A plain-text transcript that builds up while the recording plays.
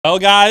Well,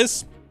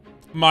 guys,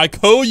 my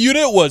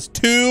co-unit was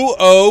too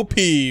OP.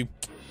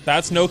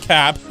 That's no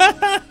cap.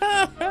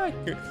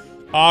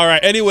 All right,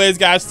 anyways,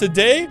 guys,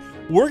 today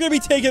we're going to be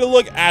taking a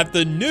look at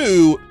the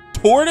new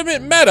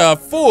tournament meta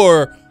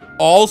for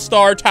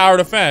All-Star Tower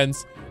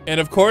Defense. And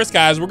of course,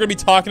 guys, we're going to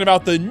be talking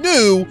about the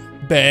new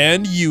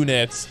banned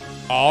units.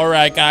 All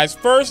right, guys,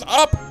 first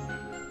up,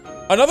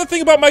 another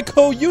thing about my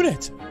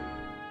co-unit.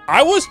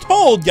 I was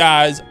told,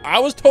 guys,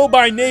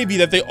 by Navy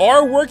that they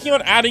are working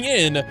on adding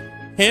in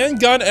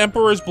Handgun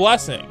Emperor's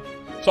Blessing.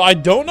 So I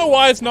don't know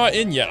why it's not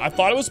in yet. I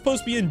thought it was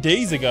supposed to be in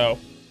days ago.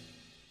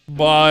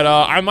 But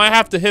I might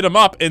have to hit them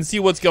up and see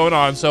what's going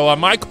on. So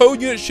my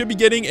code unit should be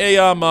getting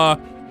a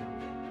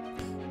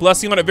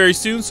blessing on it very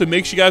soon. So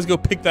make sure you guys go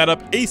pick that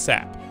up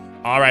ASAP.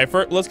 All right,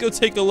 let's go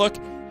take a look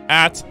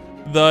at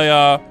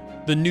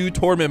the new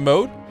tournament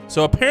mode.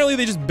 So apparently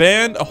they just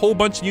banned a whole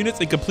bunch of units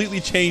and completely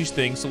changed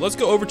things. So let's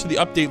go over to the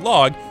update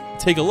log and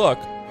take a look.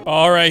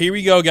 All right, here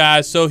we go,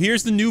 guys. So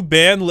here's the new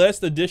ban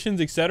list,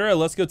 additions, etc.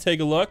 Let's go take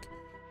a look.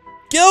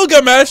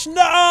 Gilgamesh,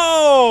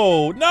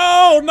 no,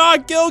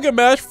 not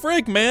Gilgamesh,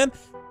 frig, man.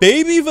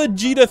 Baby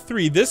Vegeta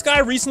 3, this guy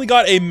recently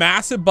got a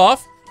massive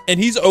buff and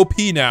he's OP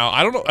now.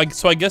 I don't know,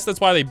 so I guess that's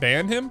why they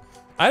banned him.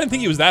 I didn't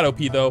think he was that OP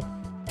though.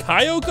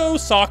 Kyoko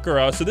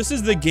Sakura, so this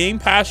is the Game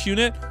Pass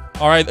unit.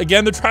 All right,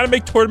 again, they're trying to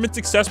make tournaments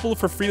accessible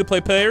for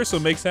free-to-play players, so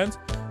it makes sense.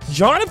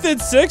 Jonathan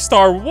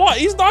 6-star, what?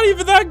 He's not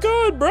even that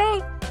good,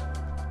 bro.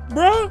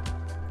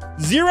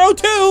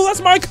 0-2, that's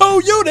my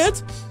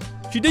co-unit.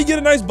 She did get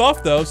a nice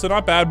buff, though, so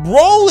not bad.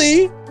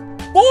 Broly,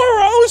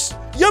 Boros,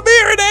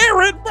 Ymir and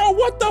Aaron, bro,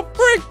 what the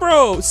frick,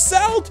 bro?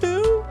 Cell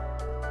 2?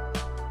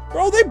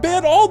 Bro, they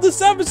banned all the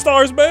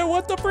 7-stars, man.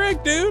 What the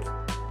frick, dude?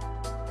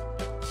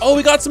 Oh,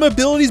 we got some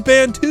abilities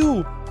banned,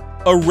 too.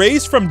 A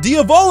race from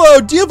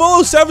Diavolo.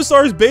 Diavolo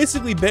 7-star is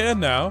basically banned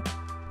now.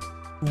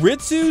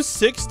 Ritsu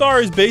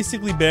 6-star is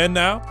basically banned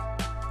now.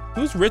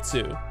 Who's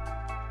Ritsu?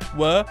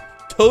 What?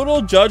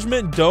 Total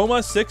Judgment Doma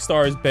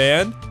 6-star is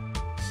banned.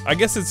 I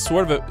guess it's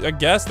sort of I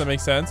guess that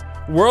makes sense.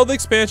 World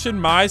Expansion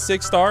Mai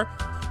 6-star.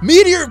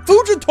 Meteor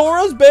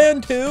Fujitoro's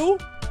banned too.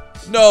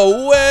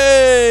 No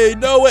way.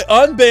 No way.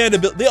 Unbanned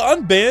ability. They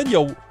unbanned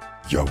yo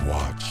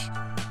watch.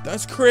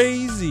 That's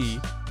crazy.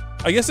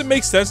 I guess it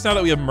makes sense now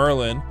that we have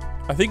Merlin.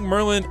 I think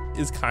Merlin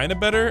is kind of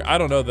better. I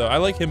don't know, though. I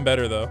like him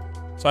better, though.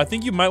 So I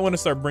think you might want to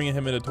start bringing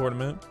him into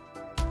tournament.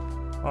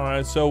 All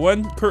right, so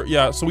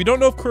so we don't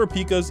know if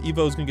Kurapika's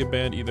Evo is going to get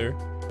banned either,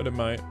 but it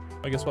might.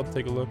 I guess we'll have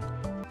to take a look.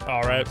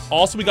 All right.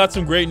 Also, we got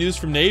some great news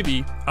from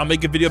Navy. I'll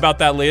make a video about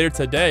that later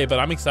today, but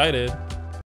I'm excited.